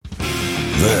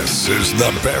This is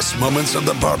the best moments of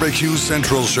the BBQ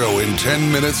Central Show in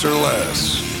 10 minutes or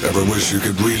less. Ever wish you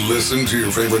could re-listen to your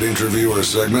favorite interview or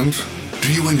segment?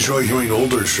 Do you enjoy hearing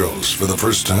older shows for the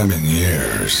first time in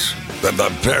years? Then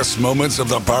the best moments of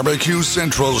the BBQ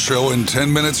Central Show in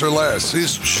 10 minutes or less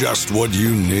is just what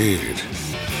you need.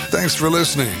 Thanks for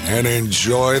listening and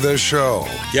enjoy the show.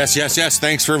 Yes.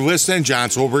 Thanks for listening. John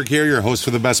Solberg here, your host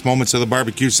for the best moments of the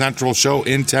BBQ Central Show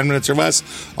in 10 minutes or less.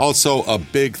 Also, a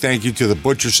big thank you to the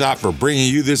Butcher Shop for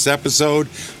bringing you this episode.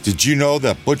 Did you know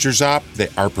that Butcher Shop, they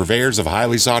are purveyors of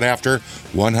highly sought after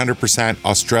 100%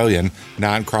 Australian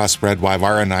non-crossbred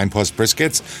Wyvara 9 Plus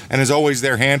briskets, and as always,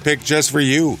 they're handpicked just for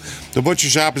you. The Butcher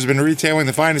Shop has been retailing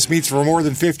the finest meats for more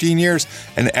than 15 years,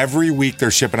 and every week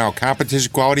they're shipping out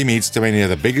competition quality meats to many of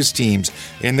the biggest teams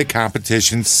in the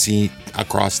competition scene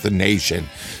across the nation.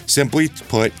 Simply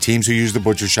put, teams who use the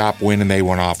Butcher Shop win, and they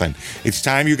win often. It's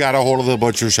time you got a hold of the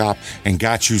Butcher Shop and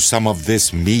got you some of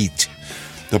this meat.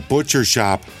 The Butcher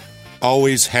Shop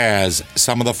always has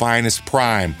some of the finest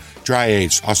prime,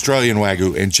 dry-aged Australian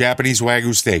Wagyu and Japanese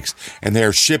Wagyu steaks, and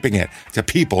they're shipping it to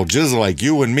people just like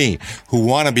you and me who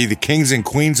want to be the kings and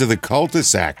queens of the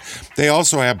cul-de-sac. They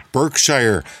also have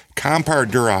Berkshire, Compar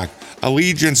Duroc,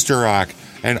 Allegiance Duroc,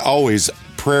 and always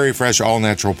Prairie Fresh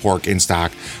all-natural pork in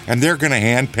stock, and they're going to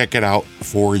hand pick it out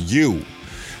for you.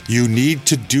 You need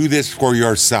to do this for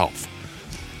yourself.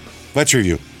 Let's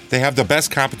review. They have the best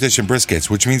competition briskets,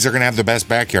 which means they're going to have the best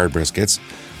backyard briskets.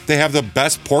 They have the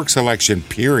best pork selection,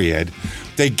 period.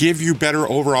 They give you better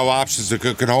overall options to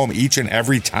cook at home each and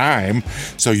every time,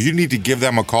 so you need to give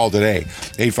them a call today.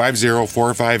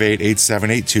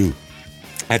 850-458-8782.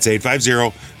 That's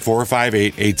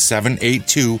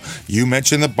 850-458-8782. You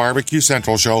mention the BBQ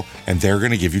Central Show, and they're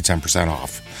going to give you 10%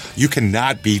 off. You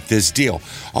cannot beat this deal.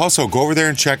 Also, go over there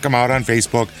and check them out on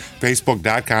Facebook,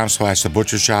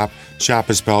 facebook.com/thebutchershop. Shop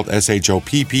is spelled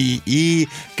SHOPPE.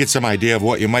 Get some idea of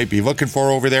what you might be looking for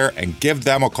over there, and give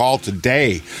them a call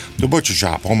today. The Butcher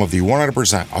Shop, home of the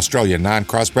 100% Australian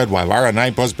non-crossbred Wyvara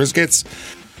 9 Plus briskets.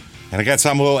 And I got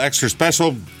something a little extra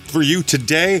special for you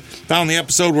today. Found the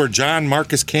episode where John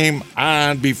Marcus came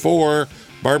on before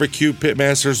BBQ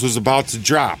Pitmasters was about to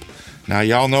drop. Now,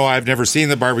 y'all know I've never seen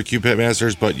the BBQ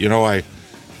Pitmasters, but you know I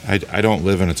don't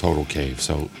live in a total cave.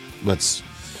 So let's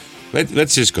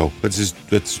just go.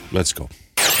 Let's go.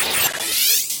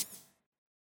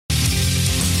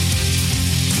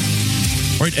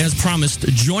 All right, as promised,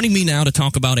 joining me now to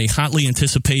talk about a hotly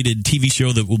anticipated TV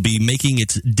show that will be making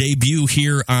its debut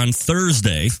here on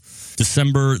Thursday,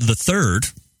 December the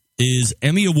 3rd, is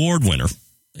Emmy Award winner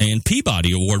and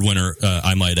Peabody Award winner,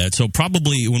 I might add. So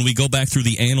probably when we go back through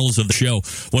the annals of the show,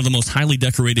 one of the most highly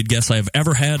decorated guests I have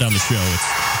ever had on the show.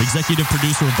 It's executive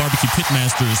producer of BBQ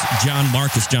Pitmasters, John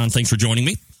Marcus. John, thanks for joining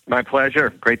me. My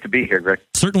pleasure. Great to be here, Greg.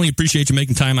 Certainly appreciate you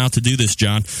making time out to do this,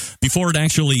 John. Before it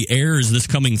actually airs this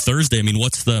coming Thursday, I mean,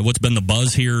 what's been the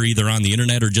buzz here, either on the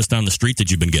internet or just on the street that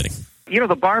you've been getting? You know,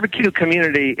 the barbecue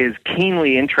community is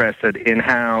keenly interested in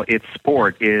how its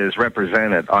sport is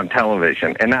represented on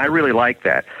television, and I really like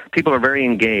that. People are very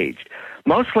engaged.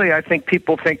 Mostly, I think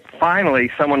people think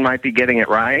finally someone might be getting it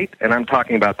right, and I'm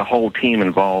talking about the whole team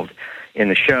involved in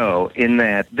the show, in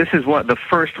that this is the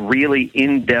first really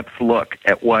in-depth look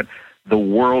at what the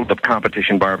world of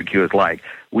competition barbecue is like.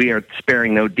 We are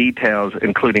sparing no details,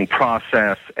 including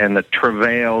process and the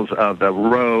travails of the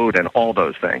road and all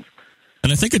those things.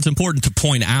 And I think it's important to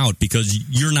point out, because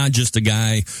you're not just a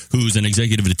guy who's an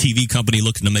executive at a TV company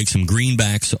looking to make some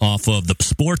greenbacks off of the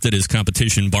sport that is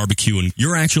competition barbecue, and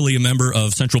you're actually a member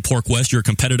of Central Pork West. You're a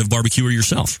competitive barbecuer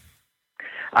yourself.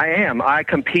 I am. I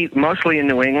compete mostly in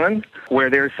New England, where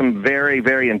there's some very,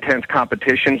 very intense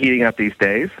competition heating up these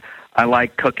days. I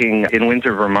like cooking in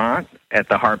Windsor, Vermont at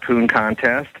the Harpoon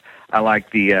Contest. I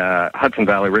like the Hudson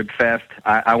Valley Rib Fest.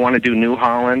 I want to do New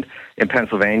Holland in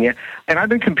Pennsylvania. And I've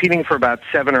been competing for about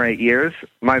 7 or 8 years.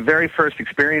 My very first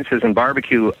experiences in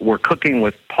barbecue were cooking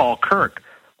with Paul Kirk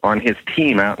on his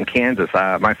team out in Kansas.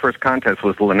 My first contest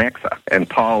was Lenexa, and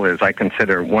Paul is, I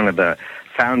consider, one of the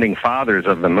founding fathers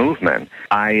of the movement.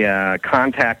 I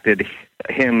contacted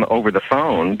him over the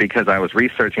phone because I was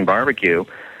researching barbecue.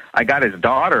 I got his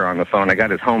daughter on the phone. I got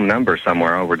his home number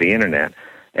somewhere over the internet.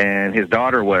 And his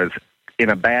daughter was in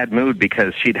a bad mood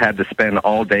because she'd had to spend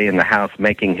all day in the house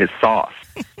making his sauce.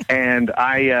 And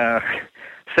I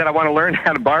said, I want to learn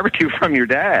how to barbecue from your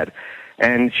dad.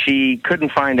 And she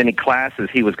couldn't find any classes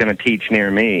he was going to teach near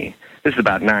me. This is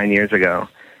about 9 years ago.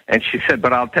 And she said,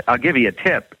 but I'll give you a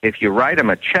tip. If you write him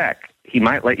a check he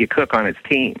might let you cook on his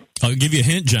team. I'll give you a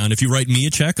hint, John. If you write me a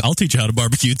check, I'll teach you how to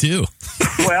barbecue too.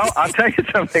 Well, I'll tell you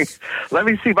something. Let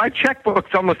me see. My checkbook's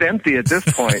almost empty at this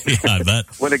point. Yeah, I bet.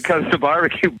 When it comes to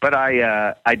barbecue. But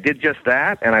I did just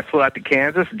that, and I flew out to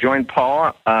Kansas, joined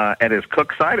Paul at his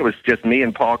cook site. It was just me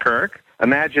and Paul Kirk.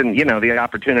 Imagine, the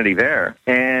opportunity there.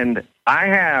 And I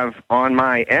have on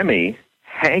my Emmy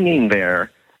hanging there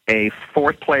a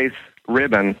 4th place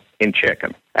ribbon in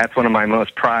chicken. That's one of my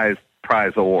most prized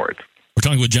awards. We're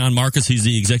talking with John Marcus. He's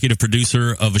the executive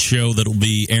producer of a show that will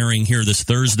be airing here this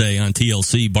Thursday on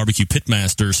TLC, Barbecue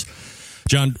Pitmasters.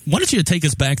 John, why don't you take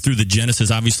us back through the genesis?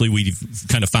 Obviously, we've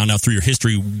kind of found out through your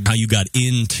history how you got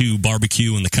into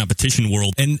barbecue and the competition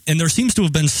world. And there seems to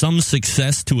have been some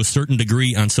success to a certain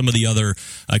degree on some of the other,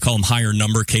 I call them higher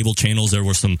number cable channels. There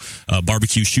were some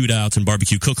barbecue shootouts and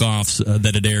barbecue cook-offs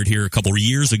that had aired here a couple of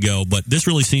years ago. But this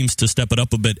really seems to step it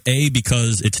up a bit, A,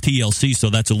 because it's TLC,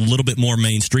 so that's a little bit more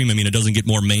mainstream. I mean, it doesn't get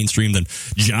more mainstream than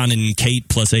John and Kate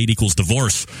plus 8 equals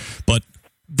divorce. But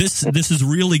This is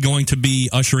really going to be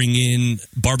ushering in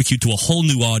barbecue to a whole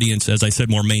new audience, as I said,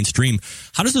 more mainstream.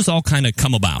 How does this all kind of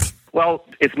come about? Well,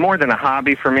 it's more than a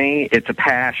hobby for me. It's a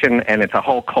passion, and it's a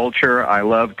whole culture I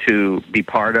love to be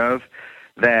part of.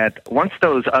 That once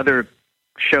those other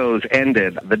shows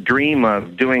ended, the dream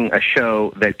of doing a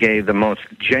show that gave the most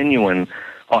genuine,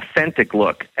 authentic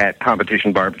look at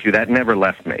competition barbecue, that never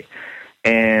left me.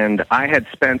 And I had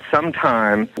spent some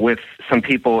time with some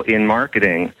people in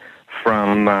marketing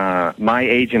from my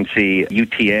agency,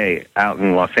 UTA, out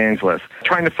in Los Angeles,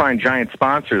 trying to find giant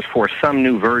sponsors for some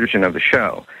new version of the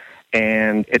show.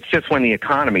 And it's just when the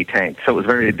economy tanked, so it was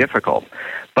very difficult.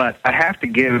 But I have to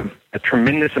give a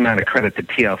tremendous amount of credit to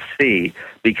TLC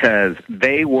because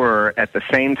they were, at the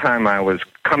same time I was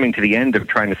coming to the end of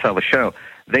trying to sell the show,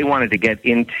 they wanted to get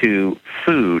into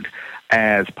food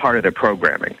as part of their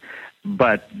programming.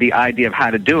 But the idea of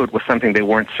how to do it was something they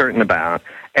weren't certain about.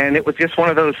 And it was just one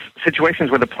of those situations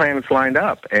where the planets lined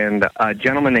up. And a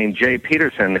gentleman named Jay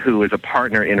Peterson, who is a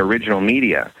partner in Original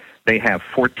Media, they have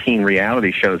 14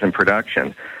 reality shows in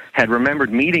production, had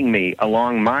remembered meeting me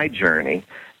along my journey,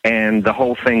 and the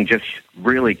whole thing just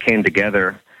really came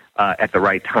together at the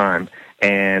right time.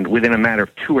 And within a matter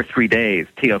of 2 or 3 days,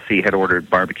 TLC had ordered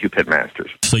Barbecue Pitmasters.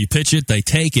 So you pitch it, they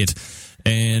take it.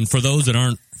 And for those that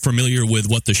aren't familiar with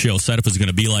what the show setup is going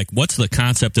to be like, what's the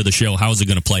concept of the show? How is it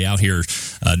going to play out here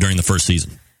during the first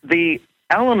season? The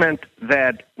element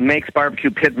that makes Barbecue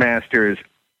Pitmasters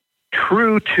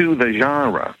true to the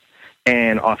genre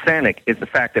and authentic is the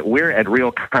fact that we're at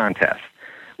real contests.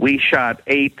 We shot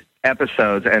 8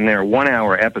 episodes, and they're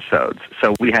 1-hour episodes,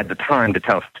 so we had the time to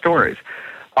tell stories.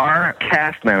 Our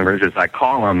cast members, as I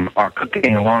call them, are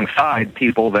cooking alongside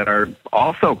people that are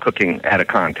also cooking at a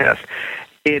contest.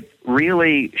 It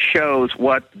really shows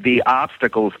what the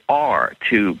obstacles are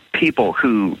to people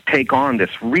who take on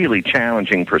this really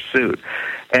challenging pursuit.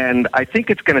 And I think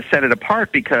it's going to set it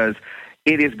apart because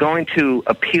it is going to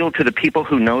appeal to the people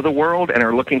who know the world and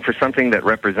are looking for something that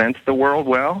represents the world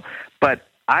well. But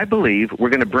I believe we're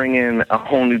going to bring in a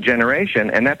whole new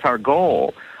generation, and that's our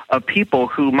goal, of people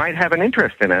who might have an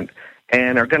interest in it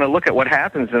and are going to look at what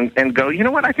happens and go, you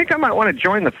know what, I think I might want to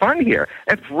join the fun here.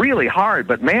 It's really hard,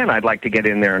 but man, I'd like to get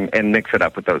in there and mix it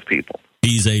up with those people.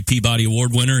 He's a Peabody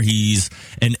Award winner. He's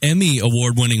an Emmy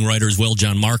Award-winning writer as well,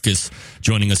 John Marcus,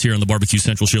 joining us here on the Barbecue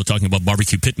Central Show, talking about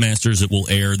Barbecue Pitmasters. It will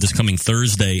air this coming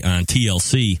Thursday on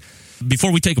TLC.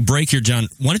 Before we take a break here, John,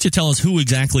 why don't you tell us who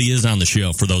exactly is on the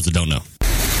show for those that don't know?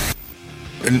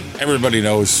 And everybody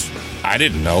knows I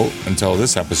didn't know until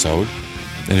this episode.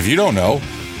 And if you don't know,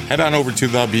 head on over to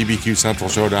the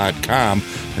bbqcentralshow.com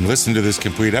and listen to this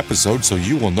complete episode so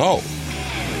you will know.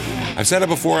 I've said it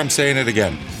before, I'm saying it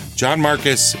again. John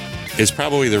Marcus is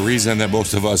probably the reason that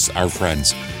most of us are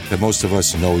friends, that most of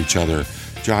us know each other.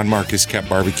 John Marcus kept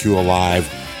barbecue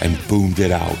alive and boomed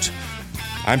it out.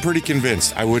 I'm pretty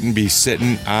convinced I wouldn't be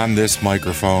sitting on this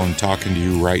microphone talking to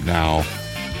you right now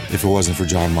if it wasn't for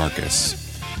John Marcus.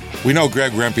 We know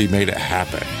Greg Rempe made it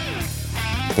happen,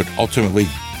 but ultimately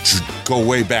go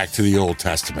way back to the Old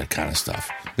Testament kind of stuff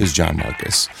is John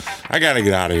Marcus. I got to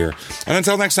get out of here. And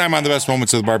until next time on the Best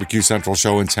Moments of the Barbecue Central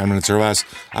Show in 10 minutes or less,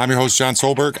 I'm your host, John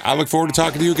Solberg. I look forward to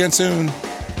talking to you again soon.